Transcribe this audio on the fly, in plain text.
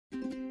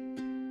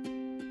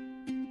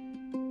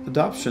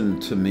Adoption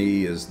to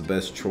me is the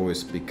best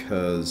choice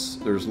because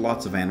there's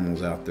lots of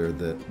animals out there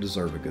that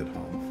deserve a good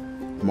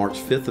home. March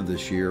 5th of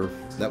this year,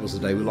 that was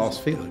the day we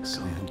lost Felix.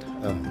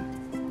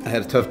 And I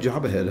had a tough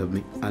job ahead of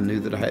me. I knew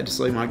that I had to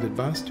say my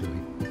goodbyes to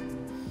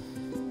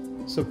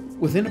him. So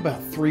within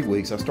about 3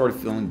 weeks, I started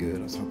feeling good.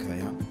 I was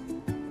okay,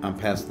 I'm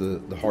past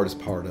the hardest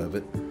part of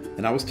it.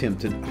 And I was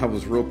tempted. I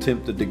was real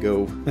tempted to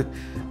go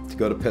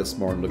to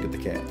PetSmart and look at the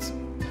cats.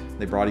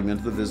 They brought him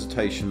into the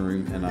visitation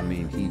room, and I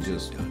mean, he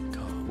just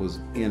was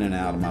in and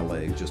out of my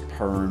legs, just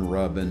purring,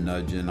 rubbing,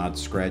 nudging. I'd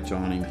scratch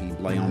on him. He'd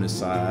lay on his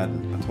side.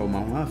 And I told my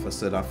wife, I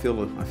said, I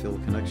feel a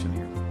connection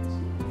here.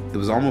 It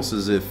was almost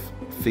as if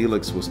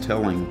Felix was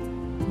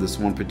telling this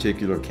one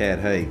particular cat,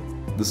 hey,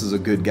 this is a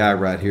good guy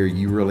right here.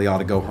 You really ought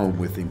to go home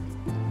with him.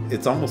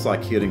 It's almost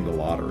like hitting the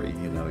lottery.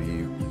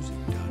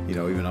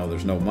 Even though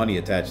there's no money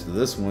attached to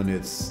this one,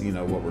 it's,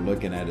 what we're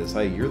looking at is,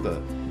 hey, you're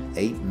the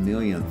 8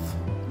 millionth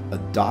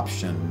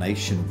adoption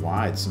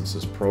nationwide since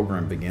this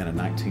program began in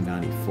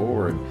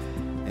 1994,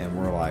 and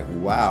we're like,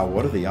 wow,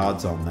 what are the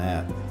odds on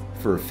that?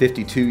 For a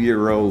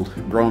 52-year-old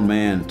grown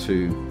man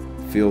to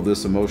feel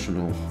this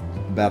emotional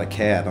about a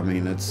cat, I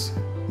mean,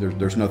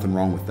 there's nothing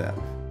wrong with that.